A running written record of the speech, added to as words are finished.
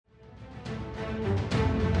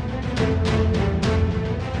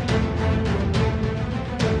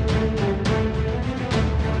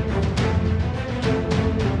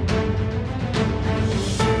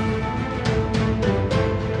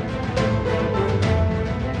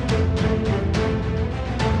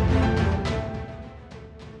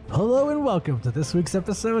welcome to this week's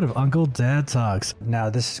episode of Uncle Dad Talks. Now,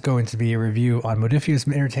 this is going to be a review on Modifius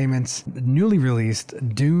Entertainment's newly released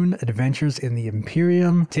Dune Adventures in the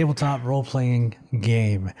Imperium tabletop role-playing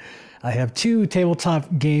game. I have two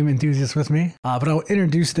tabletop game enthusiasts with me, but I'll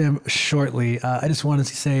introduce them shortly. I just wanted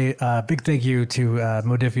to say a big thank you to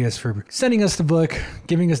Modifius for sending us the book,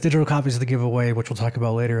 giving us digital copies to give away, which we'll talk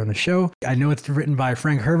about later on the show. I know it's written by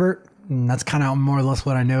Frank Herbert. And that's kind of more or less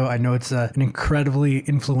what I know. I know it's an incredibly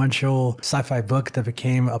influential sci-fi book that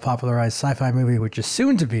became a popularized sci-fi movie, which is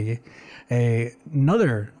soon to be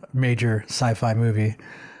another major sci-fi movie,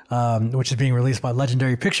 which is being released by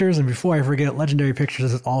Legendary Pictures. And before I forget, Legendary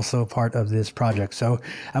Pictures is also part of this project. So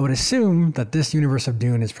I would assume that this universe of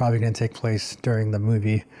Dune is probably going to take place during the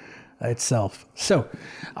movie itself. So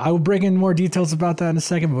I will bring in more details about that in a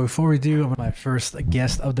second, but before we do, my first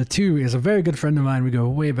guest of the two is a very good friend of mine. We go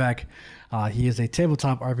way back. He is a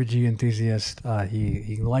tabletop RPG enthusiast.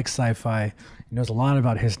 He likes sci-fi. He knows a lot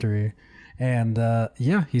about history, and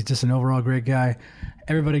yeah, he's just an overall great guy.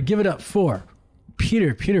 Everybody give it up for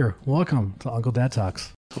Peter. Peter, welcome to Uncle Dad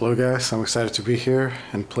Talks. Hello guys, I'm excited to be here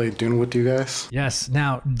and play Dune with you guys. Yes,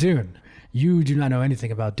 now Dune. You do not know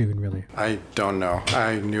anything about Dune, really. I don't know.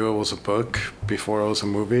 I knew it was a book before it was a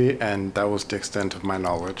movie, and that was the extent of my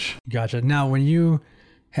knowledge. Gotcha. Now, when you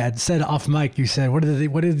had said off mic, you said, what did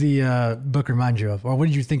the book remind you of? Or what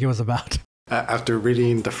did you think it was about? After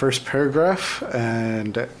reading the first paragraph,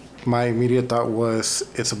 and my immediate thought was,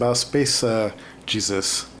 it's about space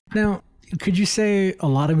Jesus. Now, could you say a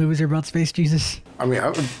lot of movies are about space Jesus? I mean,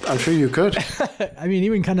 I'm sure you could. I mean,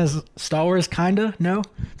 even kind of Star Wars, kind of, no?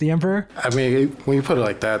 The Emperor? I mean, when you put it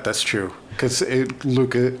like that, that's true. Because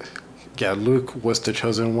Luke was the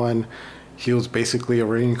chosen one. He was basically a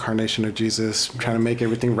reincarnation of Jesus, trying to make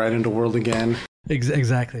everything right in the world again.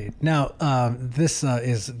 Exactly. Now, this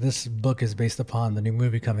book is based upon the new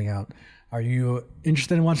movie coming out. Are you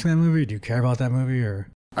interested in watching that movie? Do you care about that movie? Or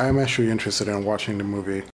I am actually interested in watching the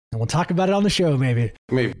movie. And we'll talk about it on the show, maybe.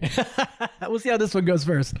 Maybe. We'll see how this one goes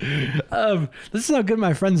first. This is how good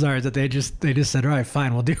my friends are, that they just said, all right,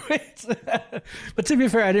 fine, we'll do it. But to be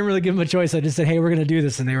fair, I didn't really give them a choice. I just said, hey, we're going to do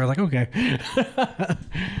this. And they were like, okay.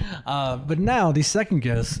 But now the second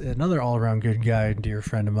guest, another all-around good guy, dear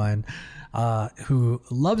friend of mine, who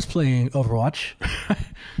loves playing Overwatch,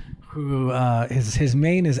 who his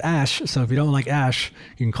main is Ash. So if you don't like Ash,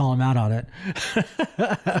 you can call him out on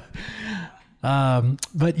it.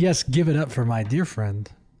 But yes, give it up for my dear friend,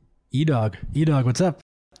 E-Dog. E-Dog, what's up?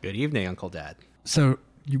 Good evening, Uncle Dad. So,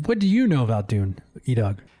 what do you know about Dune,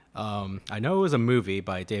 E-Dog? I know it was a movie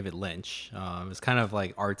by David Lynch. It was kind of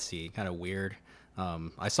like artsy, kind of weird.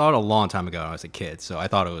 I saw it a long time ago when I was a kid, so I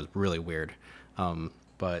thought it was really weird.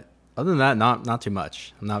 But other than that, not too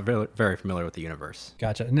much. I'm not very, very familiar with the universe.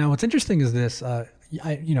 Gotcha. Now, what's interesting is this.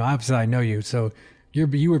 Obviously I know you, so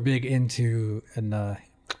you were big into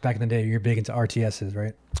back in the day, you're big into RTSs,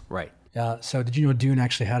 right? Right. So did you know Dune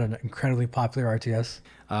actually had an incredibly popular RTS?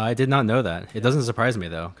 I did not know that. It doesn't surprise me,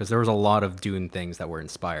 though, because there was a lot of Dune things that were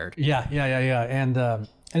inspired. Yeah. And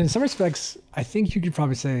in some respects, I think you could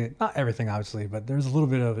probably say, not everything, obviously, but there's a little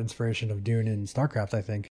bit of inspiration of Dune in StarCraft, I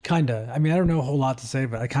think. Kinda. I mean, I don't know a whole lot to say,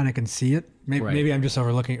 but I kind of can see it. Maybe I'm just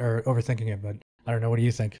overthinking it, but I don't know. What do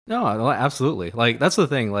you think? No, absolutely. Like, that's the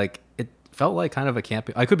thing. Like, it felt like kind of a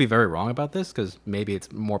campy. I could be very wrong about this because maybe it's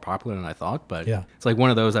more popular than I thought, but yeah, it's like one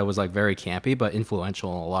of those that was like very campy but influential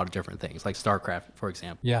in a lot of different things, like StarCraft, for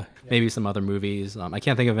example. Yeah. Maybe some other movies. I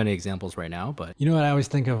can't think of any examples right now, but you know what I always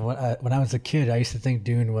think of when I was a kid. I used to think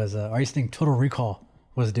Dune was. I used to think Total Recall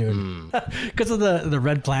was Dune because of the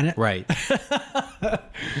red planet. Right.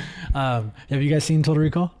 Have you guys seen Total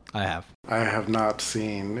Recall? I have. I have not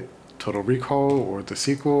seen Total Recall or the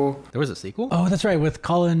sequel. There was a sequel? Oh, that's right, with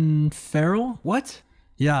Colin Farrell. What?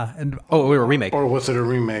 Yeah, and we were a remake. Or was it a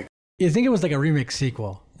remake? I think it was like a remake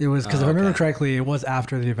sequel. It was because if I remember correctly, it was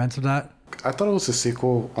after the events of that. I thought it was a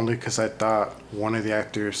sequel only because I thought one of the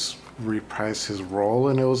actors reprised his role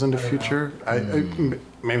and it was in the future.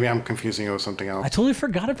 Maybe I'm confusing it with something else. I totally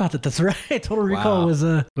forgot about that. That's right. Total Recall was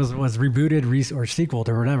rebooted or sequeled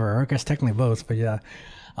or whatever. Or I guess technically both, but yeah.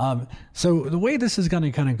 So the way this is going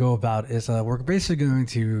to kind of go about is we're basically going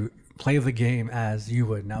to play the game as you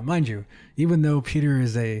would. Now, mind you, even though Peter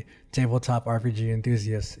is a tabletop RPG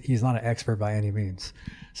enthusiast, he's not an expert by any means.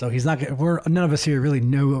 So he's not. None of us here really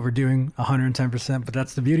know what we're doing 110%. But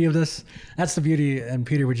that's the beauty of this. That's the beauty. And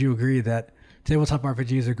Peter, would you agree that tabletop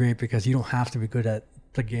RPGs are great because you don't have to be good at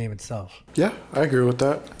the game itself? Yeah, I agree with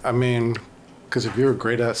that. I mean, because if you're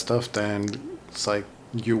great at stuff, then it's like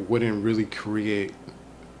you wouldn't really create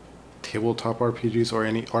tabletop RPGs or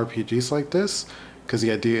any RPGs like this, because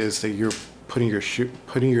the idea is that you're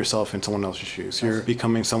putting yourself in someone else's shoes. You're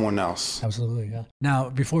becoming someone else. Absolutely, yeah. Now,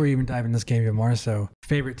 before we even dive in this game even more so,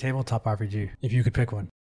 favorite tabletop RPG, if you could pick one.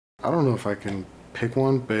 I don't know if I can pick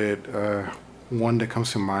one, but one that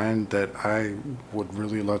comes to mind that I would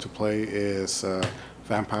really love to play is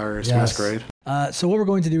Vampires Masquerade. So what we're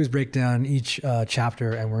going to do is break down each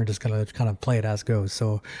chapter, and we're just going to kind of play it as goes.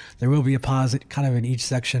 So there will be a pause kind of in each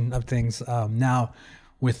section of things. Now,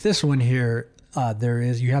 with this one here,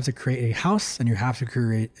 you have to create a house and you have to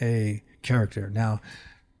create a character. Now,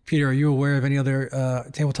 Peter, are you aware of any other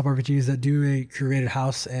tabletop RPGs that do a created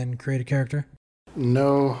house and create a character?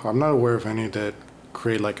 No, I'm not aware of any that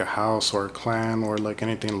create like a house or a clan or like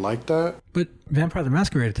anything like that. But Vampire the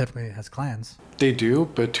Masquerade definitely has clans. They do,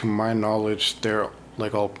 but to my knowledge, they're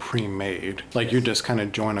like all pre-made. Like you just kind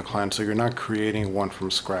of join a clan, so you're not creating one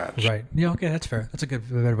from scratch. Right. Yeah, okay, that's fair. That's a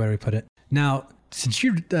better way to put it. Now, since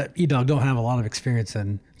you, E-Dog, don't have a lot of experience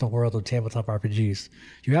in the world of tabletop RPGs,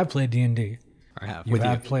 you have played D&D. I have. You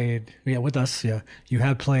have played, with us, yeah. You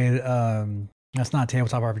have played, that's not a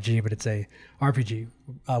tabletop RPG, but it's a RPG,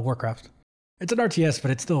 Warcraft. It's an RTS,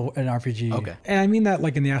 but it's still an RPG. Okay. And I mean that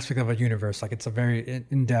like in the aspect of a universe, like it's a very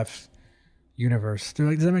in-depth universe.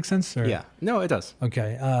 Does that make sense? Or? Yeah. No, it does.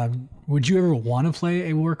 Okay. Would you ever want to play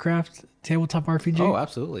a Warcraft tabletop RPG? Oh,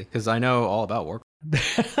 absolutely. Because I know all about Warcraft.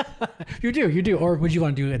 You do. Or would you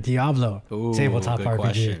want to do a Diablo tabletop good RPG?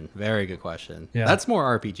 Question. Very good question. Yeah. That's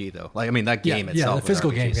more RPG though. Like, I mean, that game itself. Yeah, the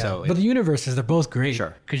physical RPG, game. Yeah. So but the universes, they're both great.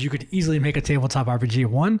 Sure. Because you could easily make a tabletop RPG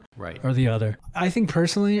one or the other. I think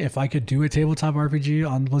personally, if I could do a tabletop RPG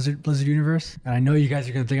on Blizzard Universe, and I know you guys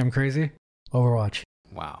are going to think I'm crazy, Overwatch.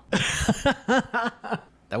 Wow.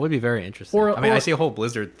 That would be very interesting. I see a whole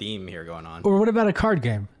Blizzard theme here going on. Or what about a card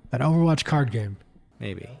game? An Overwatch card game?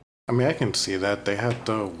 Maybe. I mean, I can see that. They have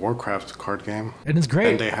the Warcraft card game. And it's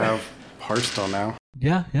great. And they have Hearthstone now.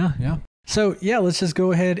 Yeah. So, let's just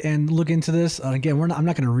go ahead and look into this. Again, I'm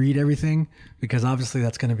not going to read everything because obviously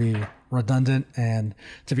that's going to be redundant. And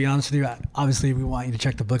to be honest with you, obviously we want you to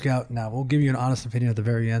check the book out. Now, we'll give you an honest opinion at the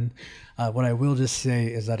very end. What I will just say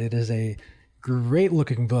is that it is a great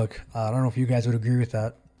looking book. I don't know if you guys would agree with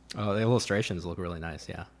that. Oh, the illustrations look really nice,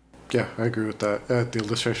 yeah. Yeah, I agree with that. The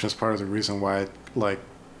illustration is part of the reason why I like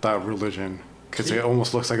that religion, because it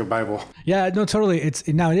almost looks like a Bible. Yeah, no, totally. It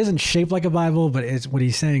isn't shaped like a Bible, but it's what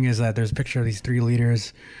he's saying is that there's a picture of these three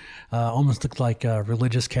leaders, almost look like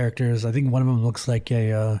religious characters. I think one of them looks like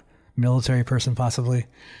a military person, possibly.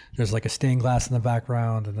 There's like a stained glass in the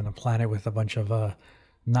background, and then a planet with a bunch of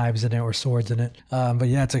knives in it or swords in it. But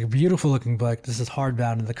yeah, it's a beautiful looking book. This is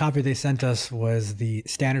hardbound, and the copy they sent us was the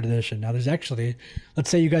standard edition. Now, there's actually, let's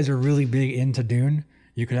say you guys are really big into Dune.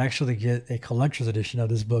 You could actually get a collector's edition of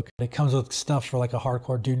this book. It comes with stuff for like a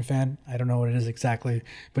hardcore Dune fan. I don't know what it is exactly,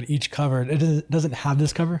 but each cover, it doesn't have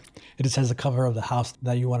this cover. It just has the cover of the house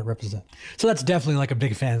that you want to represent. So that's definitely like a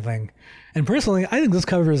big fan thing. And personally, I think this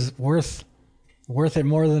cover is worth it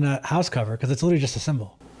more than a house cover because it's literally just a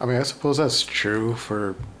symbol. I mean, I suppose that's true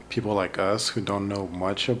for people like us who don't know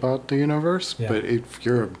much about the universe. Yeah. But if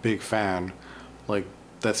you're a big fan, like,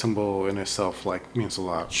 that symbol in itself like means a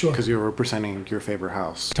lot. Sure. Because you're representing your favorite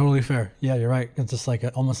house. Totally fair. Yeah, you're right. It's just like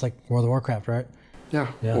almost like World of Warcraft, right? Yeah.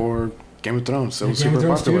 Or Game of Thrones. So Game super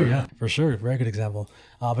popular. Too, yeah, for sure. Very good example.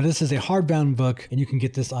 But this is a hardbound book, and you can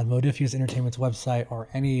get this on Modiphius Entertainment's website or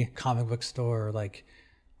any comic book store, or like,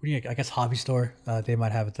 I guess hobby store. They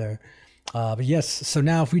might have it there. But yes, so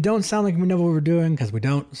now if we don't sound like we know what we're doing, because we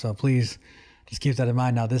don't, so please just keep that in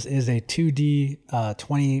mind. Now, this is a 2D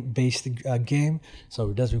 20 based game,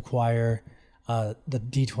 so it does require the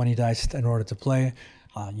D20 dice in order to play.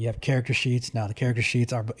 You have character sheets. Now, the character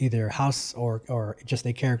sheets are either house or just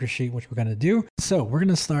a character sheet, which we're going to do. So we're going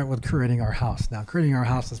to start with creating our house. Now, creating our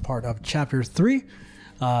house is part of Chapter 3.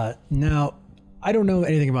 Now, I don't know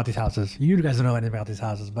anything about these houses. You guys don't know anything about these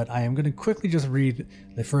houses, but I am going to quickly just read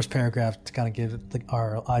the first paragraph to kind of give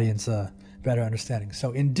our audience a better understanding.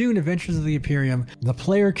 So in Dune, Adventures of the Imperium, the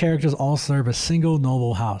player characters all serve a single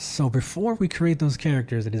noble house. So before we create those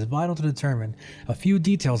characters, it is vital to determine a few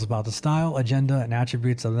details about the style, agenda, and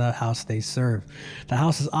attributes of the house they serve. The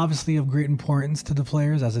house is obviously of great importance to the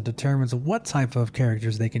players as it determines what type of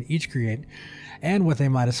characters they can each create and what they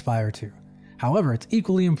might aspire to. However, it's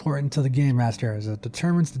equally important to the game master as it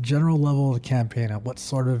determines the general level of the campaign and what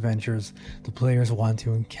sort of adventures the players want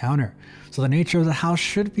to encounter. So the nature of the house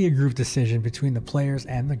should be a group decision between the players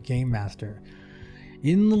and the game master.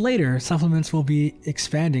 In the later supplements, we'll be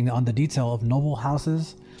expanding on the detail of noble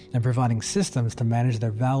houses and providing systems to manage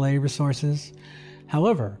their valet resources.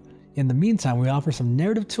 However, In the meantime, we offer some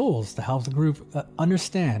narrative tools to help the group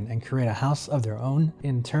understand and create a house of their own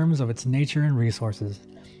in terms of its nature and resources.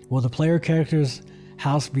 Will the player character's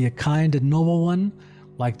house be a kind and noble one,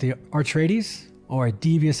 like the Atreides, or a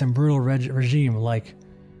devious and brutal regime like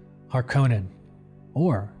Harkonnen,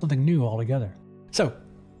 or something new altogether? So,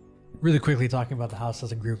 really quickly talking about the house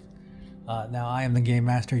as a group. Now, I am the game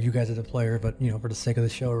master, you guys are the player, but for the sake of the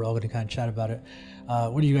show, we're all going to kind of chat about it.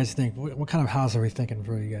 What do you guys think? What kind of house are we thinking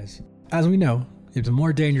for you guys? As we know, if the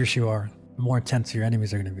more dangerous you are, the more intense your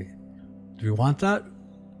enemies are going to be. Do we want that,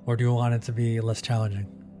 or do we want it to be less challenging?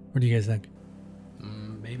 What do you guys think?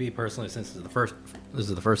 Maybe personally, since this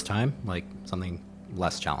is the first time, like something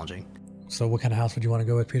less challenging. So what kind of house would you want to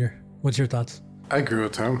go with, Peter? What's your thoughts? I agree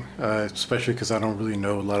with him, especially because I don't really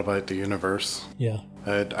know a lot about the universe. Yeah.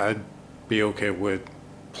 I'd be okay with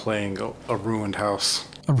playing a ruined house.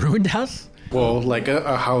 A ruined house? Well, like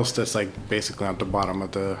a house that's like basically at the bottom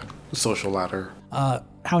of the social ladder.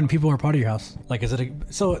 How many people are part of your house? Like, is it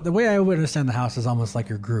so the way I would understand the house is almost like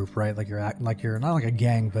your group, right? Like you're not like a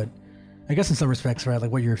gang, but I guess in some respects, right?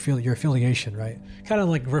 Like what your affiliation, right? Kind of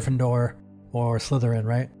like Gryffindor or Slytherin,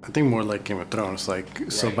 right? I think more like Game of Thrones. Like,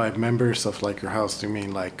 right. So by members of like your house, do you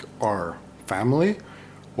mean like our family,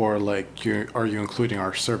 or like are you including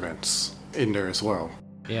our servants in there as well?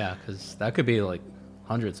 Yeah, because that could be like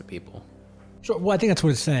hundreds of people. Sure. Well, I think that's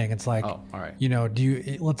what it's saying. It's like, oh, all right. Do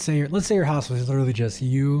you let's say your house was literally just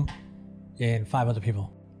you and 5 other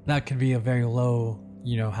people. That could be a very low,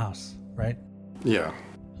 house, right? Yeah.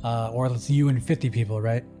 Or it's you and 50 people,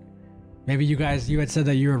 right? Maybe you had said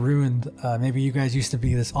that you were ruined. Maybe you guys used to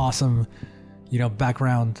be this awesome,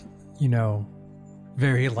 background,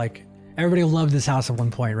 very like everybody loved this house at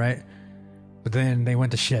one point, right? But then they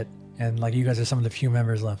went to shit, and like you guys are some of the few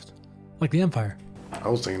members left, like the Empire. I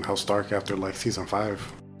was thinking House Stark after like season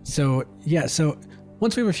 5. So yeah, so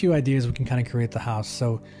once we have a few ideas, we can kind of create the house.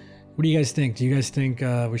 So what do you guys think? Do you guys think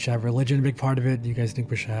we should have religion a big part of it? Do you guys think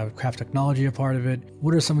we should have craft technology a part of it?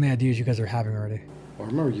 What are some of the ideas you guys are having already? Well,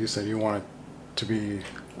 I remember you said you wanted to be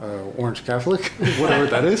Orange Catholic, whatever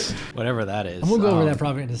that is. Whatever that is. And we'll go over that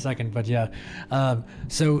probably in a second, but yeah.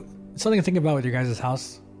 So something to think about with your guys'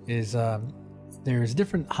 house is there's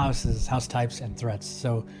different house types and threats.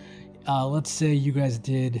 So let's say you guys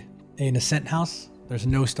did an Ascent house. There's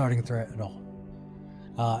no starting threat at all.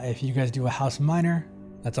 If you guys do a House Minor,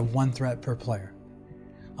 that's a 1 threat per player.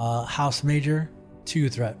 House Major, 2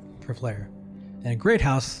 threat per player. And Great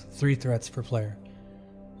House, 3 threats per player.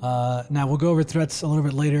 Now we'll go over threats a little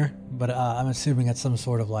bit later, but I'm assuming it's some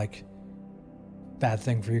sort of like bad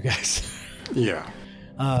thing for you guys. Yeah.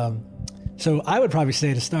 So I would probably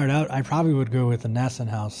say to start out, I probably would go with a Nascent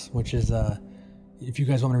house, which is if you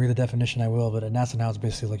guys want to read the definition, I will, but a Nascent house is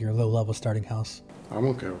basically like your low-level starting house. I'm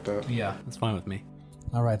okay with that. Yeah, that's fine with me.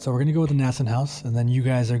 All right, so we're going to go with the Nascent house, and then you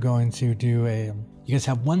guys are going to do you guys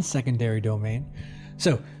have 1 secondary domain.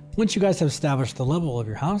 So once you guys have established the level of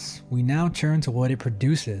your house, we now turn to what it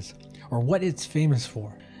produces, or what it's famous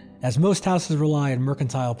for. As most houses rely on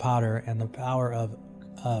mercantile power and the power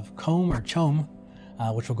of comb or chom,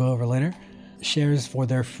 which we'll go over later, shares for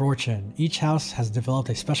their fortune. Each house has developed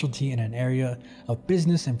a specialty in an area of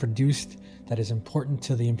business and produced that is important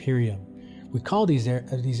to the Imperium. We call these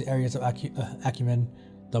areas of acumen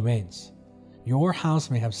domains. Your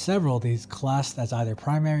house may have several of these classed as either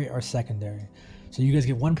primary or secondary. So you guys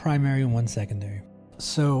get 1 primary and 1 secondary.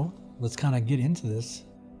 So let's kind of get into this.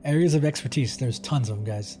 Areas of expertise. There's tons of them,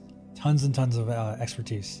 guys. Tons and tons of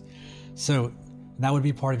expertise. So that would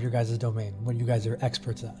be part of your guys' domain, what you guys are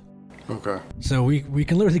experts at. Okay. So we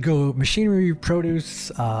can literally go machinery,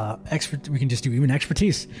 produce, we can just do even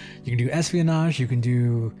expertise. You can do espionage. You can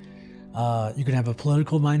do, you can have a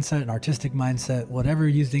political mindset, an artistic mindset, whatever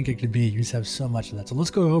you think it could be. You just have so much of that. So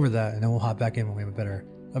let's go over that, and then we'll hop back in when we have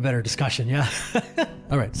a better discussion. Yeah.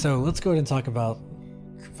 All right. So let's go ahead and talk about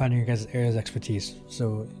finding your guys' areas of expertise.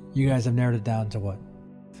 So you guys have narrowed it down to what?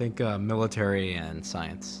 I think military and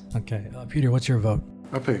science. Okay. Peter, what's your vote?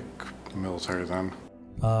 I pick military then.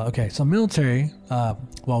 Okay, so military,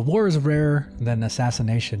 while war is rarer than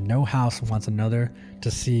assassination, no house wants another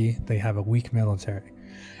to see they have a weak military.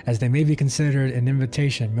 As they may be considered an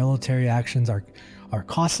invitation, military actions are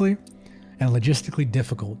costly and logistically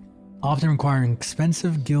difficult, often requiring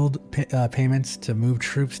expensive guild payments to move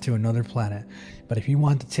troops to another planet. But if you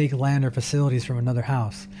want to take land or facilities from another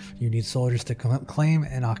house, you need soldiers to claim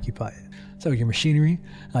and occupy it. So your machinery,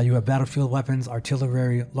 you have battlefield weapons,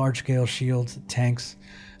 artillery, large-scale shields, tanks.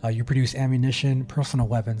 You produce ammunition, personal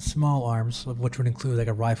weapons, small arms, which would include like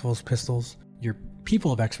rifles, pistols. Your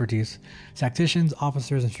people of expertise, tacticians,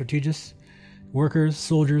 officers, and strategists. workers,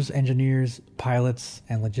 soldiers, engineers, pilots,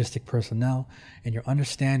 and logistic personnel, and your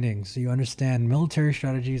understanding. So you understand military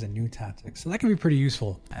strategies and new tactics. So that can be pretty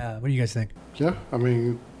useful. What do you guys think? Yeah, I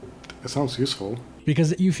mean, it sounds useful.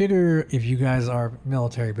 Because you figure if you guys are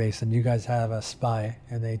military based and you guys have a spy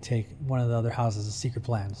and they take one of the other houses' secret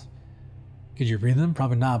plans, could you read them?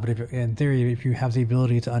 Probably not. But in theory, if you have the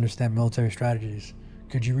ability to understand military strategies,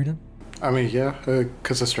 could you read them? I mean, yeah,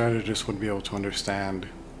 because a strategist would be able to understand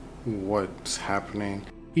what's happening.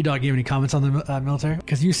 E-Dog, do you have any comments on the military?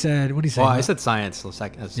 Because you said, what do you say? Well, I said science.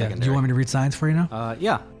 Secondary. Do you want me to read science for you now?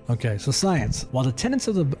 Yeah. Okay, so science. While the tenets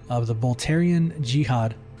of the Boltarian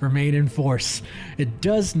Jihad remain in force, it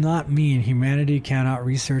does not mean humanity cannot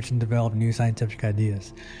research and develop new scientific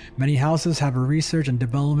ideas. Many houses have a research and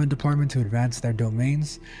development department to advance their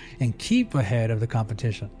domains and keep ahead of the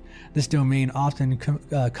competition. This domain often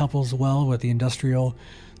couples well with the industrial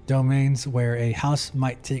domains, where a house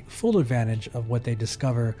might take full advantage of what they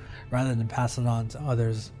discover rather than pass it on to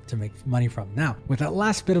others to make money from. Now, with that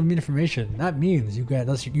last bit of information, that means you get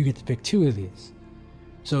to pick two of these.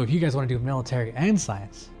 So if you guys want to do military and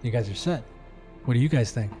science, you guys are set. What do you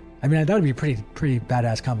guys think? I mean, that would be a pretty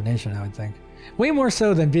badass combination, I would think. Way more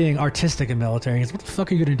so than being artistic in military. Because what the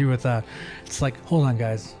fuck are you going to do with that? It's like, hold on,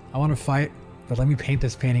 guys. I want to fight, but let me paint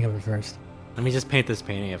this painting of it first. Let me just paint this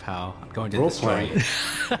painting of how I'm going to destroy it.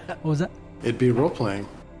 What was that? It'd be role-playing.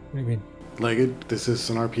 What do you mean? Like, this is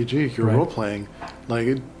an RPG. You're Right. role-playing.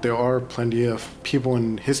 Like, there are plenty of people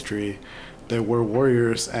in history that were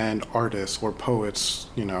warriors and artists or poets,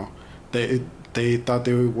 you know. They thought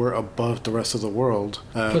they were above the rest of the world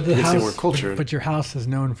because they were cultured. But your house is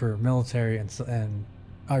known for military and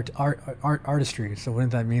artistry. So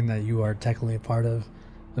wouldn't that mean that you are technically a part of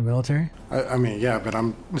the military? I mean, yeah, but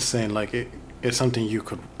I'm saying, like, it's something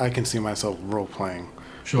I can see myself role-playing.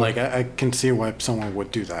 Sure. Like, I can see why someone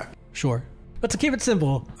would do that. Sure. But to keep it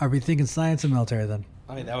simple, are we thinking science and military then?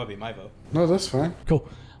 I mean, that would be my vote. No, that's fine. Cool.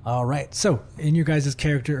 All right. So in your guys'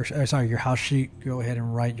 your house sheet, go ahead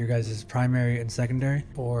and write your guys' primary and secondary.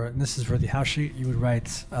 And this is for the house sheet. You would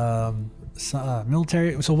write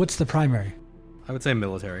military. So what's the primary? I would say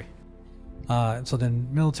military. So then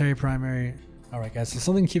military primary. All right, guys. So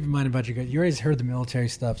something to keep in mind about you guys. You already heard the military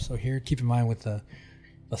stuff. So here, keep in mind with the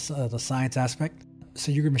science aspect. So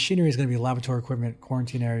your machinery is going to be laboratory equipment,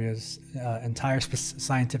 quarantine areas, entire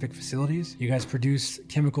scientific facilities. You guys produce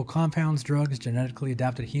chemical compounds, drugs, genetically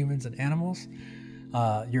adapted humans and animals.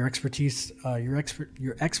 Your experts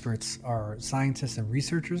are scientists and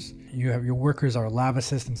researchers. Your workers are lab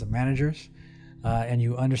assistants and managers, and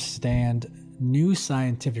you understand new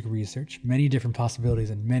scientific research, many different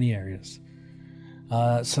possibilities in many areas.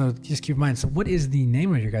 So just keep in mind. So what is the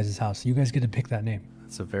name of your guys' house? You guys get to pick that name.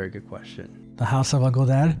 That's a very good question. The House of Uncle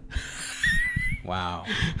Dad? Wow.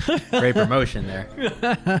 Great promotion there.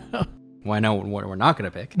 Well, I know what we're not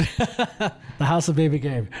going to pick. The House of Baby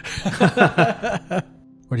Gabe.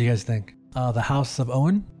 What do you guys think? The House of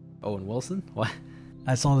Owen? Owen Wilson? What?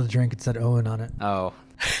 I saw the drink. It said Owen on it. Oh.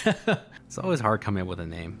 It's always hard coming up with a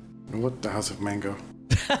name. What? The House of Mango?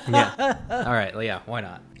 Yeah. All right. Yeah, why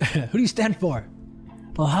not? Who do you stand for?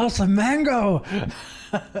 The House of Mango.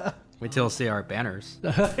 Wait till you see our banners.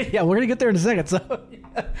 Yeah, we're going to get there in a second. So,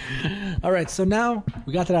 all right. So now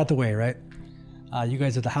we got that out the way, right? You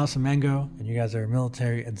guys are the House of Mango, and you guys are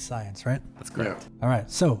military and science, right? That's correct. All right.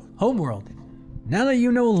 So, homeworld. Now that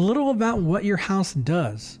you know a little about what your house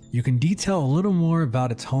does, you can detail a little more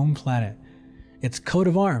about its home planet, its coat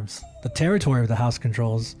of arms, the territory of the house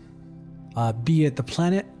controls, be it a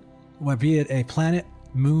planet,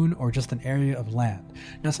 moon, or just an area of land.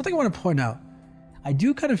 Now, something I want to point out. I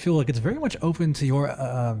do kind of feel like it's very much open to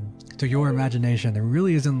your imagination. There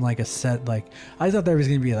really isn't like a set, like, I thought there was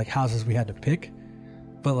going to be like houses we had to pick,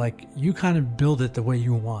 but like you kind of build it the way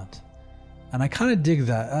you want. And I kind of dig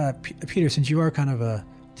that. Peter, since you are kind of a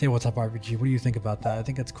tabletop RPG, what do you think about that? I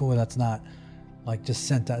think it's cool that's not like just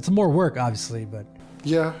sent out. It's more work, obviously, but.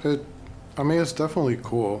 Yeah, it's definitely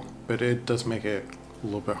cool, but it does make it a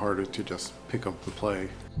little bit harder to just pick up and play.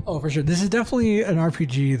 Oh, for sure. This is definitely an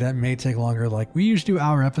RPG that may take longer. Like, we usually do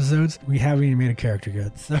hour episodes. We haven't even made a character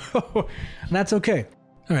yet. So, and that's okay.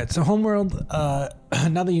 All right. So, homeworld, now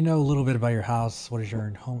that you know a little bit about your house, what is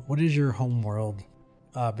your homeworld?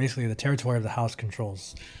 Basically, the territory of the house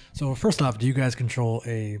controls. So, first off, do you guys control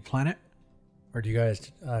a planet? Or do you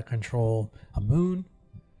guys control a moon?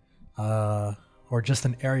 Or just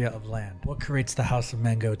an area of land? What creates the House of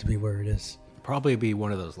Mango to be where it is? Probably be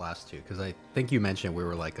one of those last two, because I think you mentioned we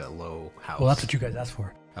were like a low house. Well, that's what you guys asked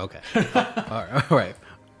for. Okay. All right.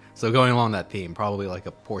 So going along that theme, probably like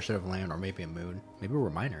a portion of land or maybe a moon. Maybe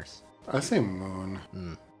we're miners. I say moon.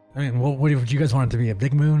 I mean, what would you guys want it to be? A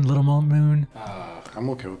big moon, little moon? I'm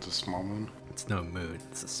okay with the small moon. It's no moon.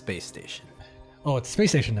 It's a space station. Oh, it's a space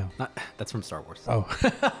station now. That's from Star Wars. Oh.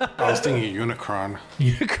 I was thinking Unicron.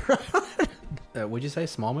 Unicron. Would you say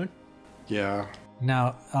small moon? Yeah.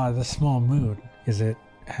 Now, the small moon, is it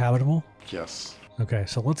habitable? Yes. Okay,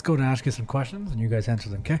 so let's go to ask you some questions and you guys answer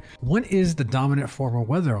them, okay? What is the dominant form of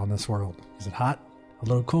weather on this world? Is it hot, a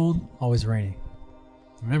little cold, always rainy?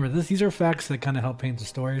 Remember, these are facts that kind of help paint the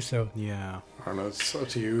story, so... Yeah. I don't know. It's up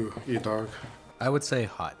to you, E-Dog. I would say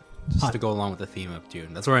hot. Just to go along with the theme of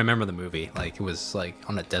Dune. That's where I remember the movie. Like, it was like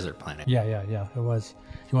on a desert planet. Yeah, it was.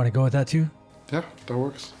 You want to go with that too? Yeah, that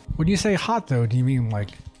works. When you say hot, though, do you mean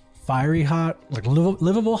like fiery hot, like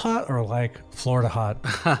livable hot, or like Florida hot?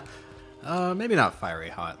 Maybe not fiery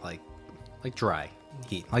hot, like dry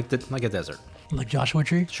heat, like a desert. Like Joshua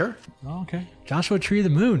Tree? Sure. Oh, okay. Joshua Tree, the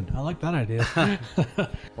moon. I like that idea.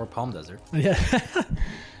 Or Palm Desert. Yeah.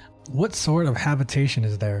 What sort of habitation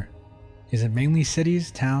is there? Is it mainly cities,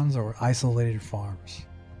 towns, or isolated farms?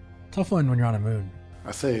 Tough one when you're on a moon.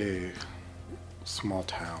 I say small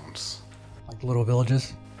towns. Like little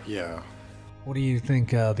villages? Yeah. What do you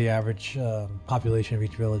think the average population of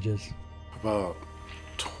each village is? About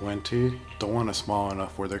 20. The one is small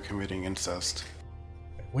enough where they're committing incest.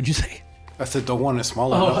 What'd you say? I said the one is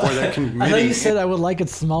small enough where they're committing... I thought you said I would like it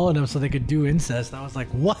small enough so they could do incest. I was like,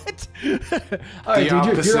 what? All right,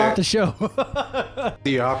 dude, you're off the show.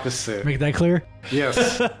 The opposite. Make that clear?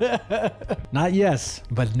 Yes. Not yes,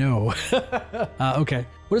 but no. Okay.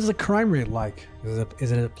 What is the crime rate like?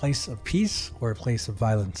 Is it a place of peace or a place of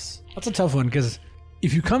violence? That's a tough one because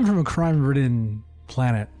if you come from a crime-ridden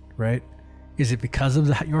planet, right, is it because of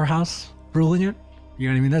your house ruling it? You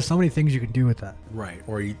know what I mean? There's so many things you can do with that. Right.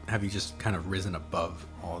 Or have you just kind of risen above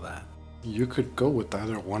all that? You could go with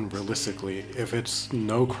either one realistically. If it's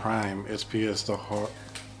no crime, it's because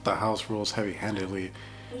the house rules heavy-handedly.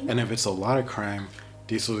 And if it's a lot of crime,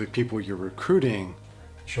 these are the people you're recruiting.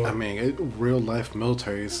 Sure. I mean, real-life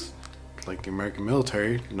militaries, like the American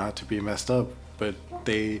military, not to be messed up, but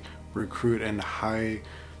they recruit in high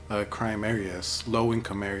crime areas,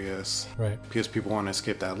 low-income areas, right? Because people want to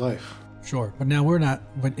escape that life. Sure, but now we're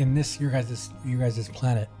not. But in this, you guys'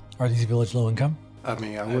 planet, are these villages low income? I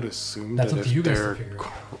mean, I would assume That's that up to you guys to figure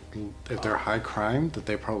out. if they're high crime, that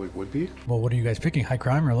they probably would be. Well, what are you guys picking? High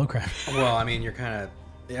crime or low crime? Well, I mean, you're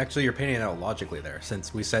painting it out logically there.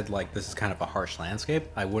 Since we said like this is kind of a harsh landscape,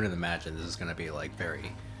 I wouldn't imagine this is going to be like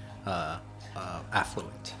very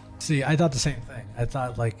affluent. See, I thought the same thing. I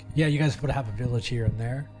thought like, yeah, you guys would have a village here and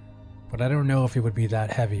there, but I don't know if it would be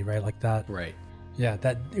that heavy, right? Like that. Right. Yeah,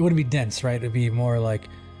 that it wouldn't be dense, right? It'd be more like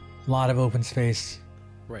a lot of open space.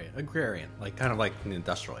 Right, agrarian, like kind of like the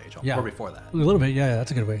industrial age, Yeah. or before that. A little bit, yeah,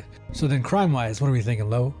 that's a good way. So then crime-wise, what are we thinking?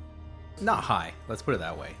 Low? Not high. Let's put it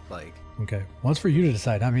that way. Like, Okay. Well, it's for you to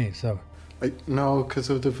decide, not me, so. No, because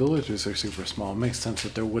if the villages are super small, it makes sense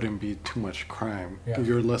that there wouldn't be too much crime. Yeah.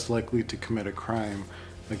 You're less likely to commit a crime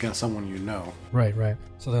against someone you know. Right.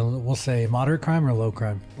 So then we'll say moderate crime or low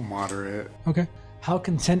crime? Moderate. Okay. How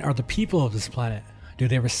content are the people of this planet? Do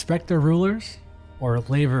they respect their rulers or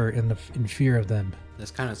labor in fear of them?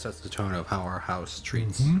 this kind of sets the tone of how our house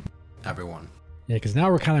treats everyone. Yeah, because now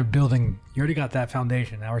we're kind of building. You already got that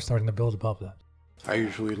foundation. Now we're starting to build above that. I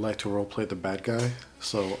usually like to roleplay the bad guy,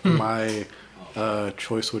 so my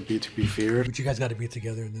choice would be to be feared. But you guys got to be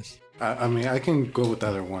together in this. I mean, I can go with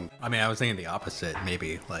either one. I mean, I was thinking the opposite,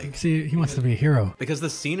 maybe, like, See, he wants to be a hero. because the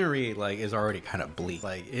scenery, like, is already kind of bleak.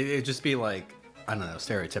 Like, it'd just be like, I don't know,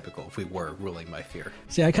 stereotypical if we were ruling by fear.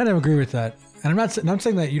 See, I kind of agree with that. And I'm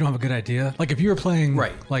saying that you don't have a good idea. Like if you were playing,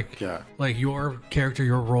 Right. like Yeah. like your character,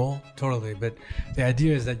 your role, totally. But the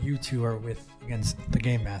idea is that you two are against the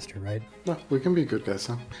game master, right? No, we can be good guys,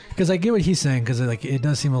 huh? Because I get what he's saying. Because like it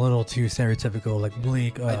does seem a little too stereotypical, like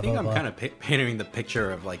bleak. I think I'm kind of painting the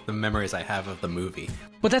picture of, like, the memories I have of the movie.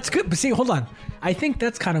 But that's good. But see, hold on. I think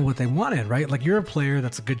that's kind of what they wanted, right? Like you're a player.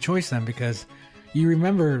 That's a good choice then because you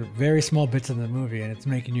remember very small bits of the movie, and it's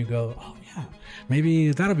making you go, oh yeah,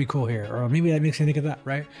 maybe that'll be cool here, or maybe that makes you think of that,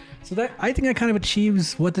 right? So that I think that kind of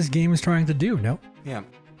achieves what this game is trying to do. No. Yeah.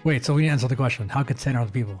 Wait. So we need to answer the question: how content are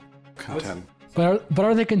the people? Content. But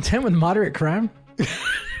are they content with moderate crime?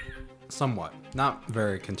 Somewhat. Not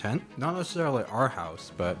very content. Not necessarily our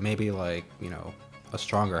house, but maybe, like, you know, a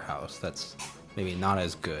stronger house that's maybe not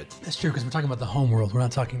as good. That's true because we're talking about the home world. We're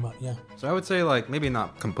not talking about So I would say, like, maybe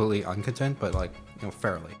not completely uncontent, but, like, you know,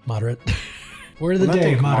 fairly. moderate. Word of the When I day,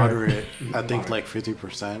 think moderate. I think like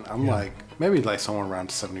 50%. I'm like, maybe like somewhere around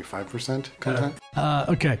 75% content.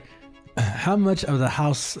 Okay. How much of the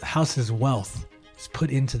house's wealth is put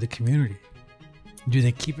into the community? Do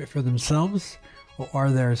they keep it for themselves, or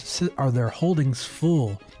are their holdings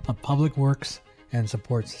full of public works and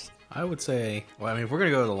supports? I would say, well, I mean, if we're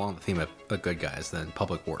going to go along the theme of the good guys, then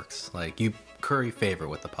public works. Like, you curry favor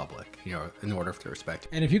with the public, you know, in order to respect.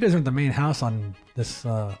 And if you guys are the main house on this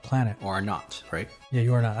planet. Or are not, right? Yeah,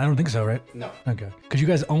 you are not. I don't think so, right? No. Okay. Because you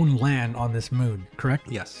guys own land on this moon, correct?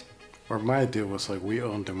 Yes. Or my idea was like we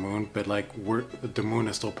own the moon, but like the moon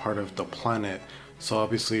is still part of the planet. So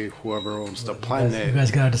obviously, whoever owns the planet, you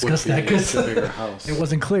guys gotta discuss that because a bigger house. It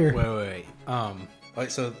wasn't clear. Wait.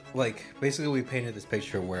 So, like, basically we painted this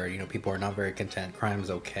picture where, you know, people are not very content, crime's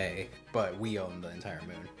okay, but we own the entire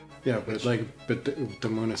moon. Yeah, but the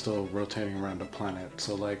moon is still rotating around the planet.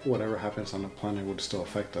 So like whatever happens on the planet would still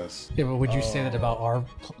affect us. Yeah, but would you say that about our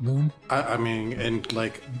moon? I mean, in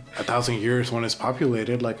like 1,000 years when it's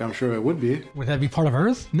populated, like I'm sure it would be. Would that be part of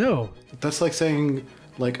Earth? No. That's like saying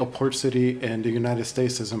like a port city in the United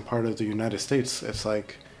States isn't part of the United States. It's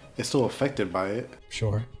like it's still affected by it.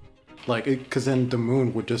 Sure. Like, because then the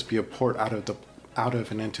moon would just be a port out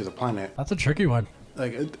of and into the planet. That's a tricky one.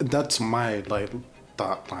 Like that's my like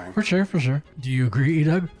thought line. For sure. Do you agree,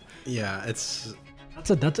 Doug? Yeah, it's...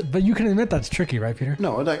 But you can admit that's tricky, right, Peter?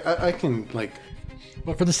 No, like I can like...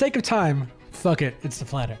 But for the sake of time, fuck it, it's the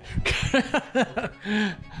planet.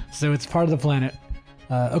 So it's part of the planet.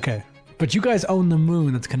 Okay. But you guys own the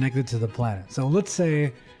moon that's connected to the planet. So let's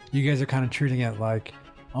say you guys are kind of treating it like...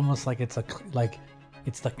 almost like it's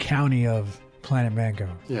the county of Planet Mango.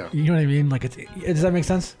 Yeah. You know what I mean? Like, does that make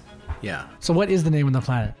sense? Yeah. So what is the name of the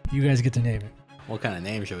planet? You guys get to name it. What kind of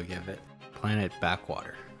name should we give it? Planet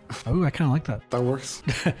Backwater. Oh, I kind of like that. That works.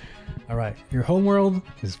 All right. Your homeworld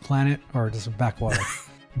is planet or just backwater?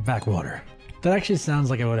 Backwater. That actually sounds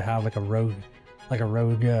like it would have like a rogue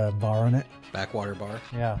bar in it. Backwater bar?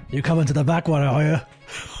 Yeah. You come into the backwater, are you?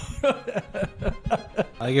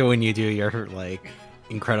 I like it when you do your, like,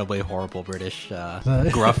 incredibly horrible British,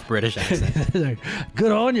 gruff British accent.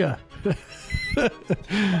 Good on you.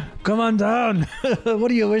 Come on down. What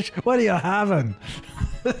do you wish? What are you having?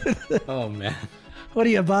 Oh, man. What are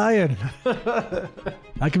you buying?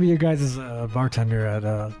 I could be your guys' bartender at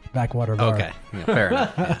Backwater Bar. Okay, yeah, fair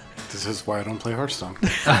enough. Yeah. This is why I don't play Hearthstone.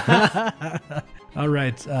 All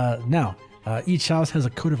right. Now, each house has a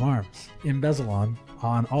coat of arms embezzled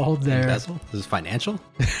on all their... Embezzle? This is financial?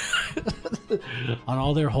 on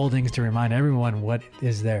all their holdings to remind everyone what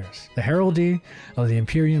is theirs. The heraldry of the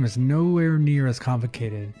Imperium is nowhere near as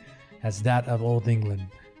complicated as that of Old England,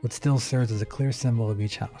 but still serves as a clear symbol of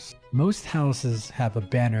each house. Most houses have a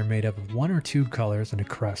banner made up of one or two colors and a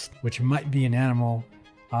crest, which might be an animal,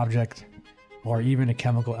 object, or even a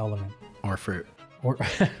chemical element. Or fruit.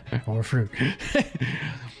 Or fruit.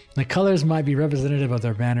 The colors might be representative of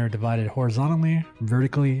their banner divided horizontally,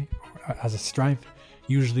 vertically, or as a stripe,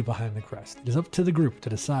 usually behind the crest. It is up to the group to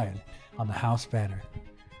decide on the house banner.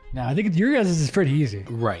 Now, I think your guys' is pretty easy.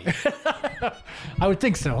 Right. I would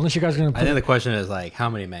think so, unless you guys are going to I think the question is, like, how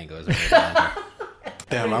many mangoes are there?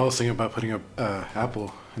 Damn, I was thinking about putting a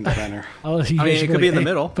apple in the banner. Oh, I mean, it could be in the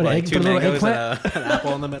middle. Put like an two mangoes and eggplant. an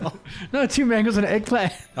apple in the middle. No, 2 mangoes and an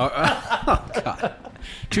eggplant. Oh, God.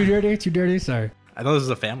 Too dirty, sorry. I thought this was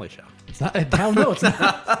a family show. It's not, hell no, it's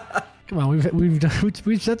not. Come on,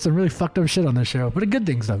 we've said some really fucked up shit on this show, but good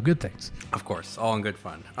things though, good things. Of course, all in good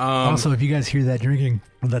fun. Also, if you guys hear that drinking,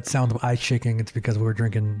 that sound of ice shaking, it's because we're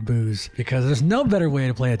drinking booze. Because there's no better way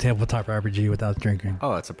to play a tabletop RPG without drinking.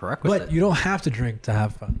 Oh, it's a prerequisite. But you don't have to drink to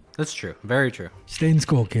have fun. That's true. Very true. Stay in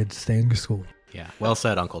school, kids. Stay in school. Yeah. Well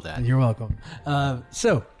said, Uncle Dad. You're welcome.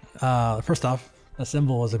 First off, the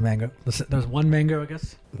symbol is a mango. There's one mango, I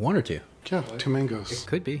guess. One or two. Yeah, 2 mangoes.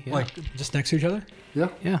 Could be. Yeah. Like just next to each other. Yeah.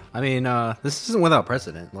 Yeah. I mean, this isn't without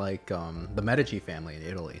precedent. Like the Medici family in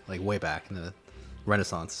Italy, like way back in the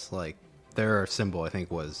Renaissance, like their symbol I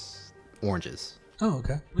think was oranges. Oh,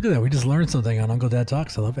 okay. Look at that. We just learned something on Uncle Dad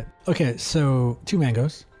Talks. I love it. Okay, so 2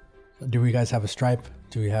 mangoes. Do we guys have a stripe?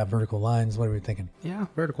 Do we have vertical lines? What are we thinking? Yeah,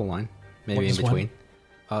 vertical line, maybe What, in just one? between.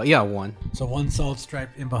 Yeah, one. So one solid stripe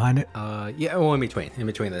in behind it. Yeah, well, in between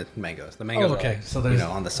the mangoes. The mangoes Oh, okay. are like, So there's-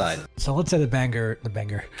 on the side. So let's say the banner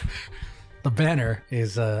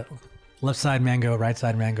is left side mango, right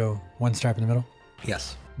side mango, one stripe in the middle.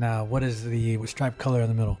 Yes. Now, what is the stripe color in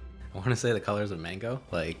the middle? I want to say the colors of mango,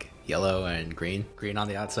 like yellow and green. Green on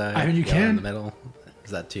the outside. I mean, you yellow can. in the middle.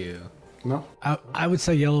 Is that too? No. I would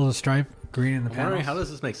say yellow is stripe, green in the I'm wondering panels. how does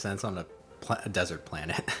this make sense on a desert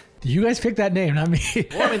planet? You guys picked that name, not me.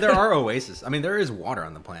 Well, I mean, there are oases. I mean, there is water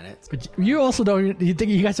on the planet. But you also don't. You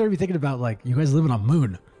think you guys ought to be thinking about like you guys living on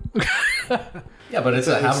moon. Yeah, but it's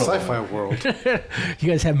a It's habitable. sci-fi world. You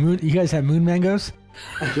guys have moon. You guys have moon mangoes.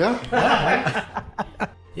 Yeah.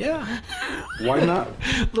 Yeah, Yeah. Why not?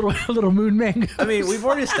 little moon mango. I mean, we've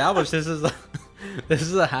already established this is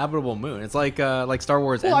a habitable moon. It's like Star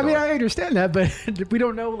Wars. Well, I mean, Endor. I understand that, but we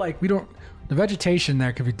don't know. The vegetation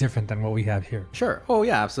there could be different than what we have here. Sure. Oh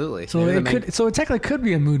yeah, absolutely. So it technically could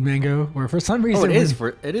be a moon mango, where for some reason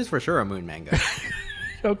it is for sure a moon mango.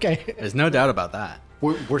 Okay. There's no doubt about that.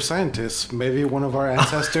 We're scientists. Maybe one of our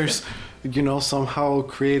ancestors, somehow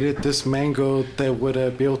created this mango that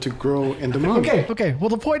would be able to grow in the moon. Okay. Well,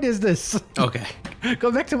 the point is this. Okay.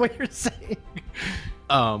 Go back to what you're saying.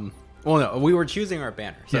 Well, no, we were choosing our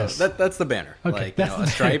banner. So Yes. that's the banner. Okay, Like, a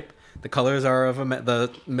stripe. The colors are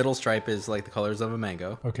the middle stripe is like the colors of a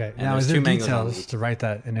mango. Okay. And Now, there's is there two mangoes on details each. to write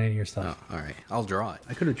that in any of your stuff? Oh, all right. I'll draw it.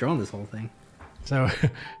 I could have drawn this whole thing. So,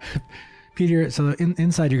 Peter, so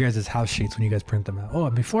inside your guys' house sheets when you guys print them out. Oh,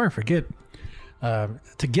 and before I forget,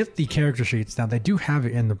 to get the character sheets, now they do have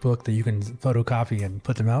it in the book that you can photocopy and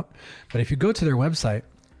put them out. But if you go to their website,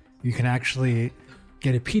 you can actually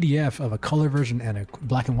get a PDF of a color version and a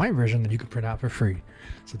black and white version that you can print out for free.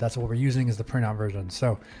 So that's what we're using is the printout version.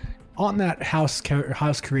 So on that house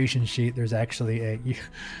creation sheet, there's actually a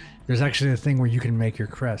thing where you can make your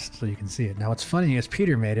crest so you can see it. Now what's funny is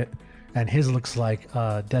Peter made it, and his looks like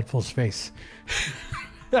Deadpool's face.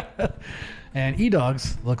 And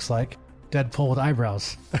E-Dog's looks like Deadpool with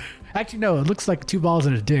eyebrows. Actually, no, it looks like two balls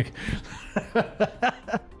in a dick.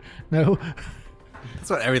 No. That's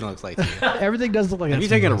what everything looks like to you. Everything does look like Have you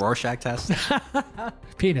taken a Rorschach test?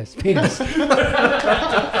 Penis. It's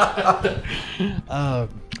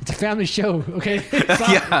a family show, okay?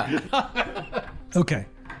 Yeah. Okay.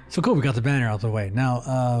 So cool, we got the banner out of the way.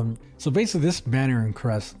 Now, so basically this banner and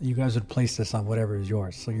crest, you guys would place this on whatever is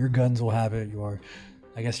yours. So your guns will have it,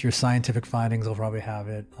 I guess your scientific findings will probably have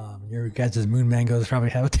it. Your guys' moon mangoes probably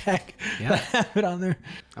have a tag that have it on there.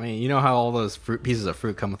 I mean, you know how all those pieces of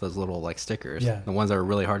fruit come with those little like stickers? Yeah. The ones that are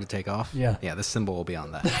really hard to take off? Yeah. Yeah, this symbol will be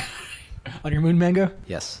on that. On your moon mango?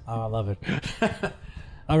 Yes. Oh, I love it.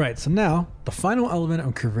 All right, so now the final element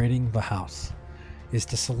of creating the house is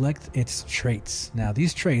to select its traits. Now,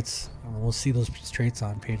 these traits, and we'll see those traits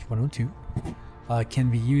on page 102,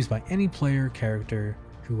 can be used by any player character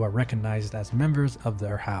who are recognized as members of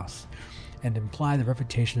their house and imply the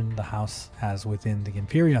reputation the house has within the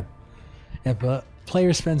Imperium. If a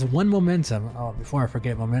player spends one momentum, before I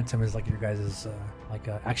forget, momentum is like your guys'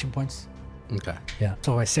 action points. Okay. Yeah.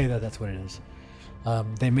 So if I say that, that's what it is.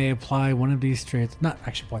 They may apply one of these traits, not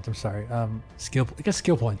action points, I'm sorry, skill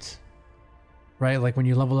points. Right? Like when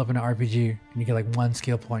you level up in an RPG and you get like one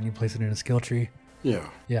skill point and you place it in a skill tree. Yeah.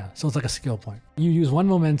 Yeah. So it's like a skill point. You use one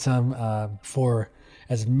momentum for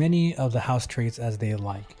as many of the house traits as they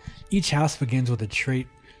like. Each house begins with a trait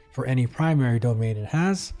for any primary domain it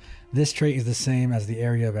has. This trait is the same as the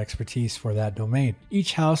area of expertise for that domain.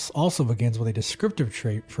 Each house also begins with a descriptive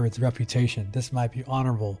trait for its reputation. This might be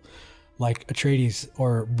honorable, like Atreides,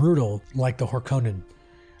 or brutal, like the Harkonnen.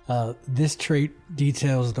 This trait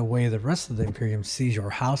details the way the rest of the Imperium sees your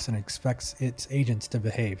house and expects its agents to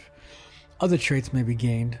behave. Other traits may be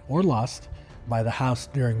gained or lost by the house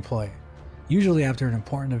during play, usually after an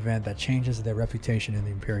important event that changes their reputation in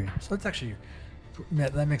the Imperium. So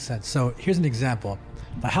that makes sense. So here's an example.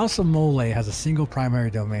 The House of Mole has a single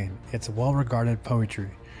primary domain. It's well-regarded poetry.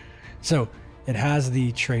 So it has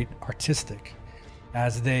the trait artistic.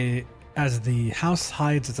 As the house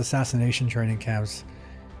hides its assassination training camps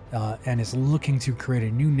and is looking to create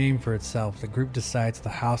a new name for itself, the group decides the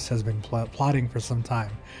house has been plotting for some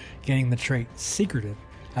time, getting the trait secretive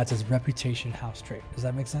as its reputation house trait. Does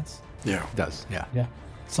that make sense? Yeah. It does. Yeah. Yeah.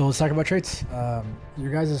 So let's talk about traits.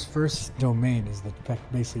 Your guys' first domain is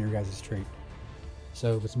basically your guys' trait.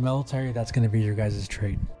 So if it's military, that's going to be your guys'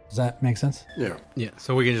 trait. Does that make sense? Yeah. Yeah.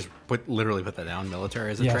 So we can just literally put that down,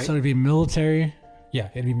 military as a trait? So it'd be military. Yeah,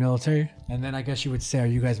 it'd be military. And then I guess you would say, are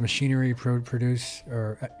you guys machinery produce,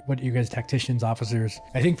 or what are you guys, tacticians, officers?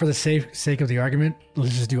 I think for the sake of the argument,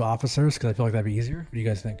 let's just do officers because I feel like that'd be easier. What do you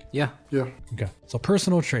guys think? Yeah. Yeah. Okay. So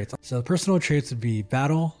personal traits. So personal traits would be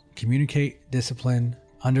battle, communicate, discipline,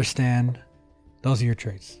 understand. Those are your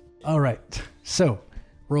traits. All right. So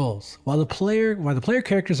roles. While the player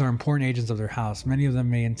characters are important agents of their house, many of them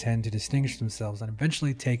may intend to distinguish themselves and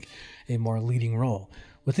eventually take a more leading role.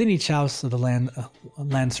 Within each house of the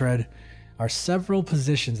land thread are several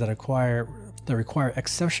positions that require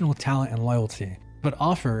exceptional talent and loyalty, but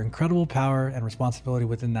offer incredible power and responsibility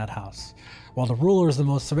within that house. While the ruler is the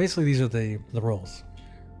most, so basically these are the roles: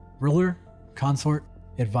 ruler, consort,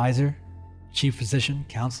 advisor, chief physician,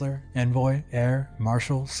 counselor, envoy, heir,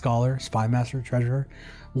 marshal, scholar, spy master, treasurer,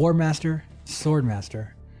 war master, sword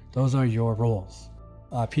master. Those are your roles.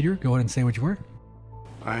 Peter, go ahead and say what you were.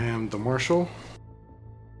 I am the marshal.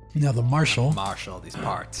 Now, the marshal. Marshal these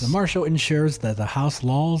parts. The marshal ensures that the house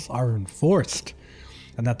laws are enforced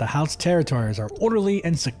and that the house territories are orderly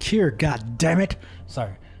and secure. God damn it.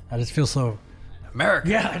 Sorry. I just feel so... America.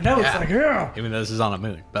 Yeah, I know. It's like, yeah. Even though this is on a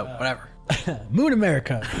moon, but whatever. Moon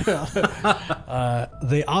America.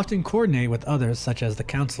 They often coordinate with others, such as the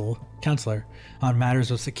counselor, on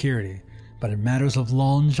matters of security. But in matters of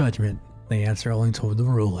law and judgment, they answer only to the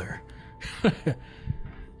ruler.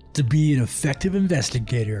 To be an effective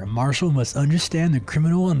investigator, a marshal must understand the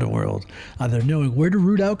criminal underworld, either knowing where to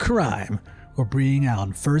root out crime or being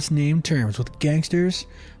on first-name terms with gangsters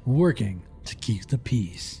working to keep the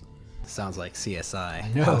peace. Sounds like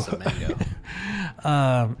CSI. know. House of Mango.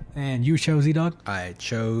 And you chose E-Dog? I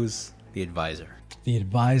chose the advisor. The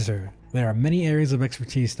advisor. There are many areas of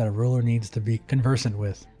expertise that a ruler needs to be conversant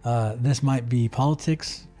with. This might be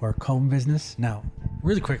politics or comb business. Now,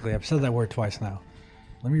 really quickly, I've said that word twice now.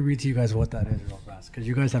 Let me read to you guys what that is real fast, because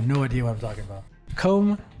you guys have no idea what I'm talking about.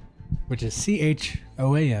 COAM, which is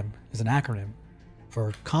CHOAM, is an acronym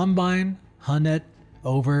for Combine Hunnet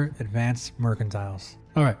Over Advanced Mercantiles.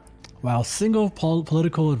 All right. While single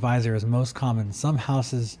political advisor is most common, some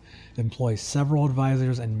houses employ several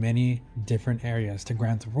advisors in many different areas to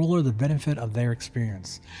grant the ruler the benefit of their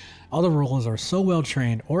experience. Other rulers are so well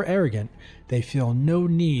trained or arrogant they feel no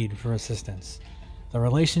need for assistance. The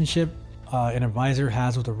relationship an advisor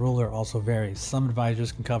has with the ruler also varies. Some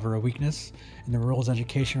advisors can cover a weakness in the ruler's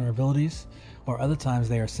education or abilities, or other times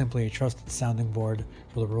they are simply a trusted sounding board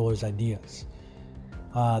for the ruler's ideas.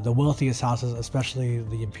 The wealthiest houses, especially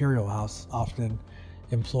the imperial house, often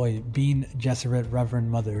employ Bene Gesserit Reverend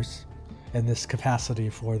Mothers in this capacity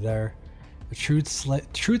for their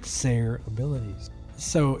truth-sayer abilities.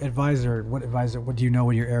 So, advisor, what do you know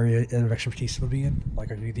what your area of expertise would be in?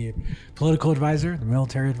 Like, are you the political advisor, the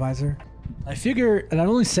military advisor? I figure, and I'm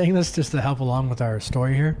only saying this just to help along with our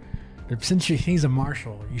story here, but since he's a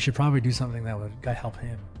marshal, you should probably do something that would help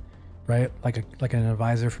him, right? Like an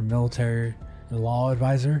advisor for military, a law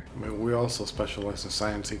advisor. I mean, we also specialize in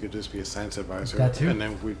science. He could just be a science advisor. That too. And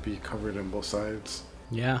then we'd be covered in both sides.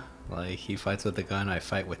 Yeah, like he fights with a gun, I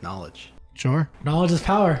fight with knowledge. Sure. Knowledge is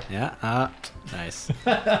power. Yeah, nice.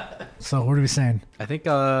 So what are we saying? I think,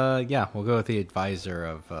 yeah, we'll go with the advisor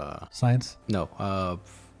of... Science? No,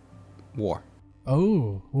 war.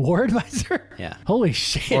 Oh, war advisor? Yeah. Holy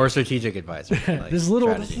shit. Or strategic advisor. Like this little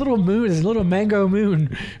moon, this little mango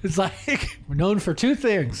moon. It's like, we're known for two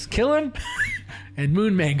things, killing and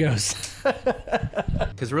moon mangoes.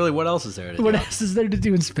 Because really, what else is there to do? What else is there to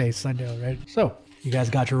do in space? I know, right? So, you guys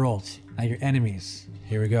got your roles. Now your enemies.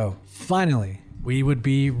 Here we go. Finally, we would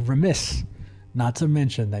be remiss not to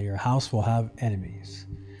mention that your house will have enemies.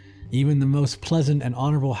 Even the most pleasant and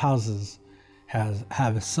honorable houses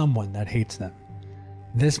have someone that hates them.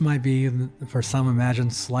 This might be, for some,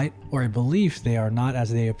 imagined slight or a belief they are not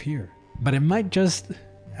as they appear. But it might just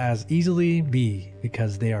as easily be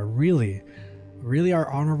because they are really are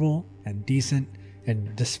honorable and decent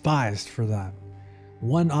and despised for them.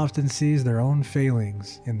 One often sees their own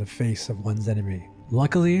failings in the face of one's enemy.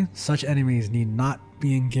 Luckily, such enemies need not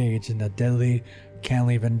be engaged in a deadly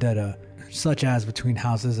canly vendetta, such as between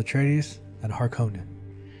houses Atreides and Harkonnen.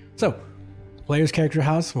 So, player's character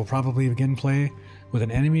house will probably begin play with an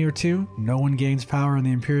enemy or two. No one gains power in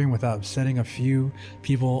the Imperium without upsetting a few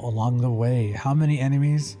people along the way. How many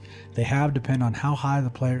enemies they have depend on how high the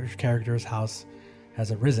player's character's house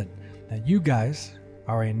has arisen. Now, you guys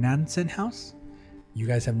are a Nansen house. You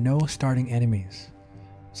guys have no starting enemies.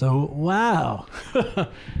 So, wow.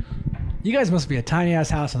 You guys must be a tiny-ass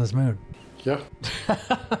house on this moon. Yeah.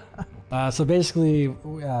 So basically,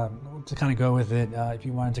 to kind of go with it, if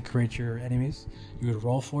you wanted to create your enemies, you would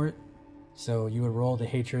roll for it. So you would roll the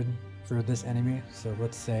hatred for this enemy. So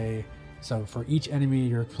let's say, for each enemy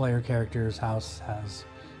your player character's house has,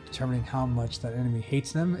 determining how much that enemy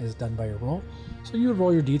hates them is done by your roll. So you would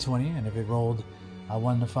roll your d20, and if it rolled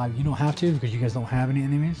 1 to 5, you don't have to because you guys don't have any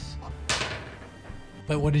enemies.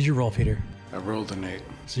 But what did you roll, Peter? I rolled an 8.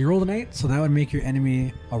 So you rolled an 8, so that would make your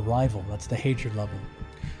enemy a rival. That's the hatred level.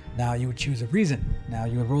 Now you would choose a reason. Now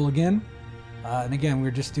you would roll again. And again,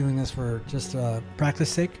 we're just doing this for just practice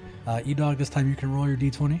sake. E-Dog, this time you can roll your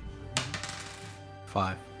d20.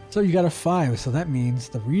 5. So you got a 5. So that means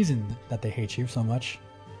the reason that they hate you so much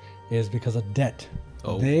is because of debt.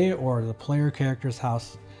 Oh. They or the player character's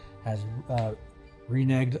house has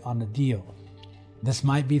reneged on the deal. This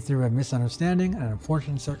might be through a misunderstanding, an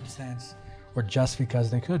unfortunate circumstance, or just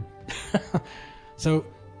because they could. So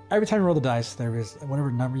every time you roll the dice, there is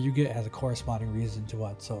whatever number you get has a corresponding reason to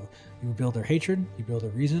what. So you build their hatred, you build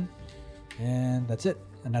their reason, and that's it.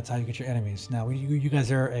 And that's how you get your enemies. Now, you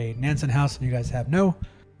guys are a Nansen house, and you guys have no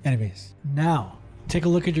enemies. Now, take a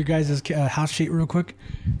look at your guys' house sheet real quick.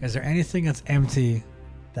 Is there anything that's empty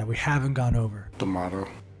that we haven't gone over? The motto.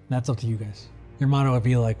 That's up to you guys. Your motto would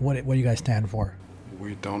be like, what do you guys stand for?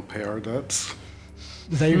 We don't pay our debts.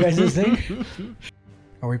 Is that your guys' thing?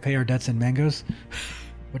 Or we pay our debts in mangoes?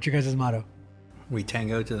 What's your guys' motto? We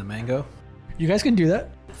tango to the mango. You guys can do that.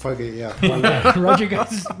 Fuck it, yeah. Write your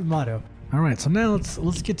guys' motto. All right, so now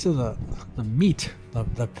let's get to the meat,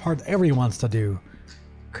 the part that everyone wants to do.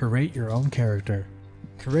 Create your own character.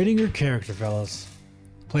 Creating your character, fellas.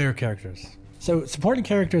 Player characters. So supporting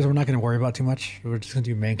characters we're not going to worry about too much. We're just going to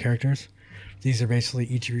do main characters. These are basically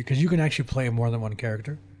each of you, because you can actually play more than one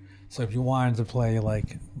character. So if you wanted to play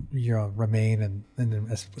like Remain and then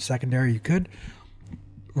as secondary, you could.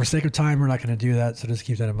 For sake of time, we're not going to do that, so just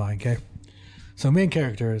keep that in mind, okay? So main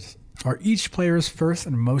characters are each player's first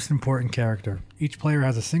and most important character. Each player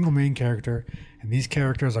has a single main character, and these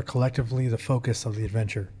characters are collectively the focus of the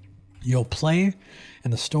adventure. You'll play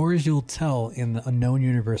in the stories you'll tell in the unknown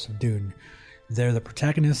universe of Dune. They're the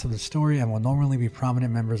protagonists of the story and will normally be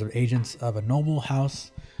prominent members of agents of a noble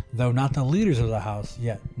house, though not the leaders of the house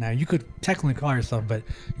yet. Now, you could technically call yourself, but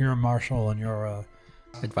you're a marshal and you're a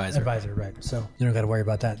advisor, right? So you don't got to worry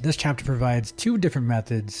about that. This chapter provides 2 different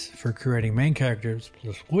methods for creating main characters.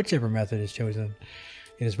 Whichever method is chosen,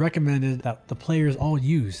 it is recommended that the players all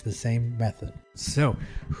use the same method. So,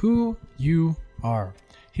 who you are.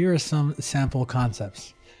 Here are some sample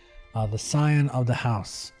concepts. The scion of the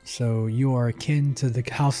house. So you are akin to the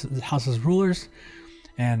house's rulers,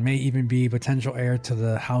 and may even be potential heir to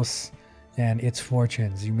the house and its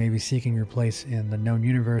fortunes. You may be seeking your place in the known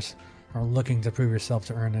universe, or looking to prove yourself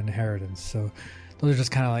to earn an inheritance. So those are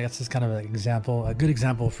just kind of like, that's just kind of an example. A good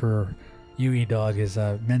example for you, E-Dog, is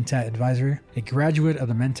Mentat Advisory. A graduate of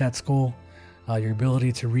the Mentat School, your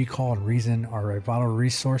ability to recall and reason are a vital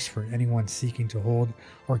resource for anyone seeking to hold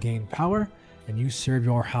or gain power, and you serve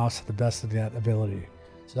your house to the best of that ability.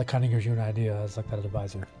 So that kind of gives you an idea as like that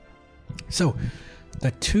advisor. So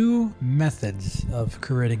the 2 methods of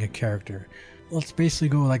creating a character. Let's basically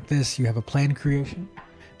go like this. You have a plan creation.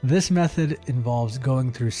 This method involves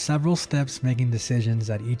going through several steps, making decisions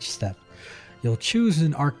at each step. You'll choose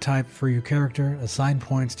an archetype for your character, assign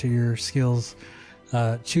points to your skills,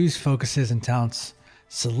 choose focuses and talents,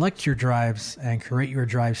 select your drives, and create your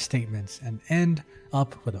drive statements, and end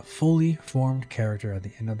up with a fully formed character at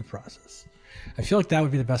the end of the process. I feel like that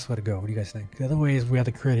would be the best way to go. What do you guys think? The other way is we have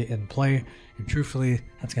to create it in play, and truthfully,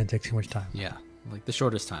 that's going to take too much time. Yeah, like the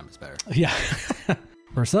shortest time is better. Yeah.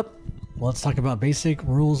 First up, let's talk about basic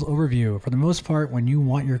rules overview. For the most part, when you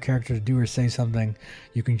want your character to do or say something,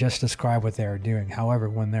 you can just describe what they are doing. However,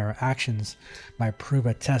 when their actions might prove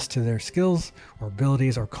a test to their skills or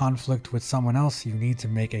abilities or conflict with someone else, you need to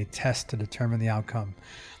make a test to determine the outcome.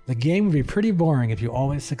 The game would be pretty boring if you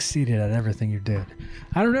always succeeded at everything you did.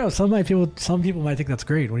 I don't know. Some people might think that's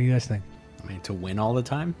great. What do you guys think? I mean, to win all the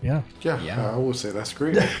time? Yeah. Yeah. I would say that's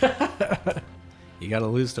great. You got to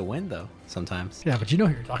lose to win, though, sometimes. Yeah, but you know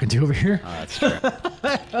who you're talking to over here. That's true.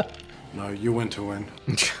 No, you win to win.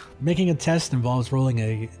 Making a test involves rolling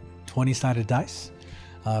a 20-sided dice.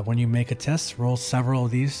 When you make a test, roll several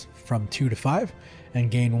of these from 2 to 5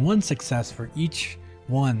 and gain 1 success for each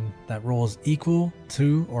one that rolls equal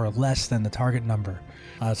to or less than the target number.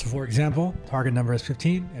 So for example, target number is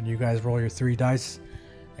 15 and you guys roll your 3 dice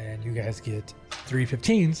and you guys get 3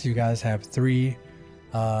 15s. You guys have 3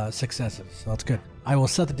 successes. So that's good. I will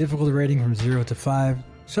set the difficulty rating from 0 to 5.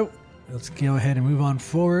 So let's go ahead and move on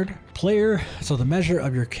forward. So the measure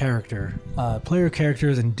of your character. Player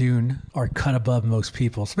characters in Dune are cut above most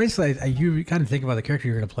people. So basically, you kind of think about the character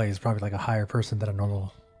you're going to play is probably like a higher person than a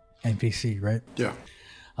normal NPC, right? Yeah.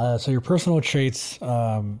 So your personal traits,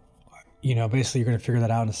 basically you're going to figure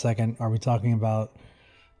that out in a second. Are we talking about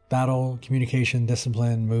battle, communication,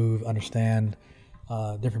 discipline, move, understand,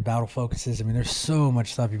 different battle focuses? I mean, there's so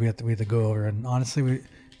much stuff we have to go over, and honestly, it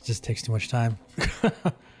just takes too much time.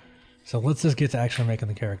 So let's just get to actually making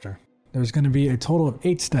the character. There's going to be a total of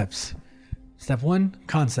 8 steps. Step 1,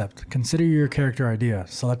 concept. Consider your character idea.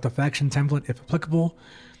 Select a faction template if applicable,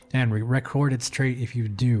 and record its trait if you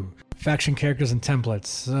do. Faction characters and templates.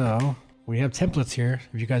 So we have templates here.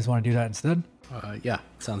 If you guys want to do that instead. Yeah,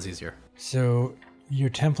 sounds easier. So your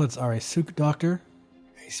templates are a Sook Doctor,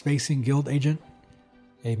 a Spacing Guild Agent,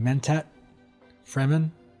 a Mentat, Fremen,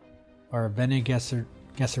 or a Bene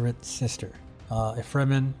Gesserit Sister. A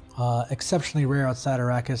Fremen, exceptionally rare outside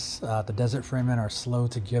Arrakis. The Desert Fremen are slow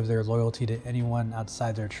to give their loyalty to anyone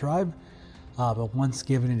outside their tribe, but once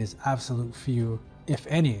given, it is absolute few if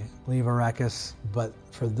any, leave Arrakis, but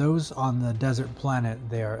for those on the desert planet,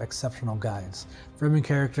 they are exceptional guides. Fremen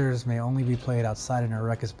characters may only be played outside an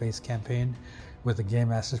Arrakis-based campaign with the Game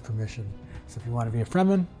Master's permission. So if you want to be a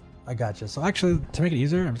Fremen, I got you. So actually, to make it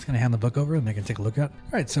easier, I'm just going to hand the book over and they can take a look at it.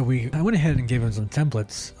 All right, so I went ahead and gave them some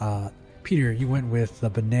templates. Peter, you went with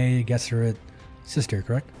the B'nai Gesserit sister,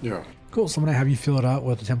 correct? Yeah. Cool, so I'm going to have you fill it out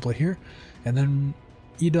with the template here. And then,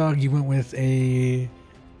 E-Dog, you went with a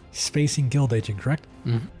spacing guild agent, correct?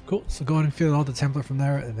 Mm-hmm. Cool, so go ahead and fill out the template from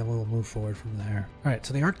there, and then we'll move forward from there. All right,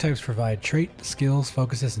 so the archetypes provide trait, skills,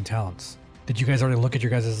 focuses, and talents. Did you guys already look at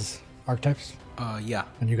your guys' archetypes? Yeah.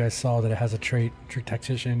 And you guys saw that it has a trait, trick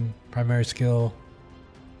tactician, primary skill,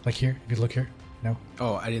 like here, if you look here? No?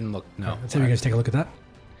 Oh, I didn't look. No. Let's have you guys take a look at that.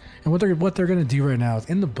 And what they're going to do right now is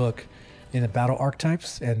in the book, in the battle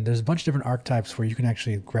archetypes, and there's a bunch of different archetypes where you can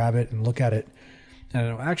actually grab it and look at it, and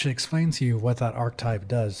it'll actually explain to you what that archetype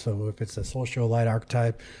does. So if it's a social light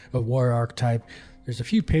archetype, a warrior archetype, there's a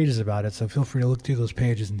few pages about it, so feel free to look through those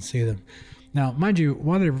pages and see them. Now, mind you,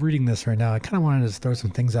 while they're reading this right now, I kind of wanted to throw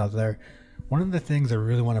some things out there. One of the things I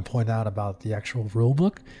really want to point out about the actual rule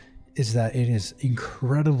book is that it is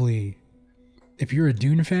incredibly... If you're a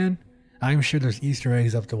Dune fan, I'm sure there's Easter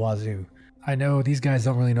eggs up the wazoo. I know these guys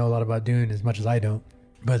don't really know a lot about Dune as much as I don't,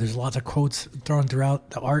 but there's lots of quotes thrown throughout.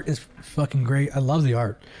 The art is fucking great. I love the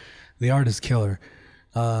art. The art is killer.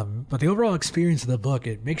 But the overall experience of the book,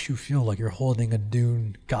 it makes you feel like you're holding a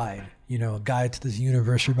Dune guide, a guide to this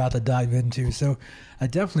universe you're about to dive into. So I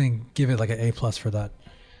definitely give it like an A+ for that.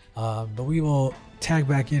 But we will tag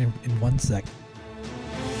back in 1 sec.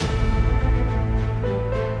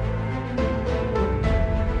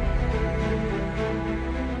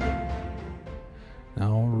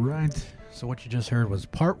 All right. So what you just heard was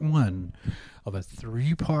part 1 of a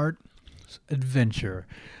 3-part adventure.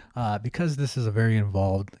 Because this is a very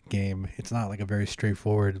involved game, it's not like a very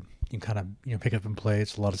straightforward, you kind of pick up and play.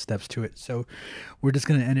 It's a lot of steps to it. So we're just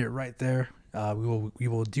going to end it right there. We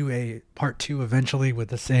will do a part 2 eventually with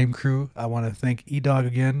the same crew. I want to thank E-Dog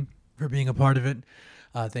again for being a part of it.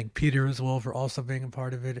 Thank Peter as well for also being a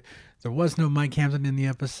part of it. There was no Mike Hampton in the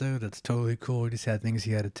episode. That's totally cool. He just had things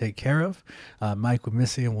he had to take care of. Mike would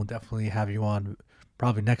miss you, and we'll definitely have you on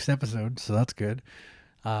probably next episode, so that's good.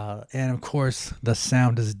 And of course, the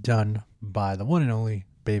sound is done by the one and only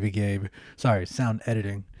Baby Gabe. Sorry, sound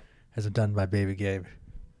editing is done by Baby Gabe.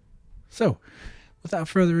 So, without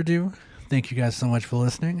further ado, thank you guys so much for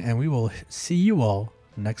listening, and we will see you all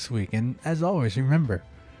next week. And as always, remember,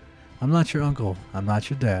 I'm not your uncle, I'm not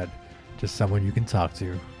your dad, just someone you can talk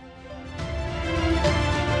to.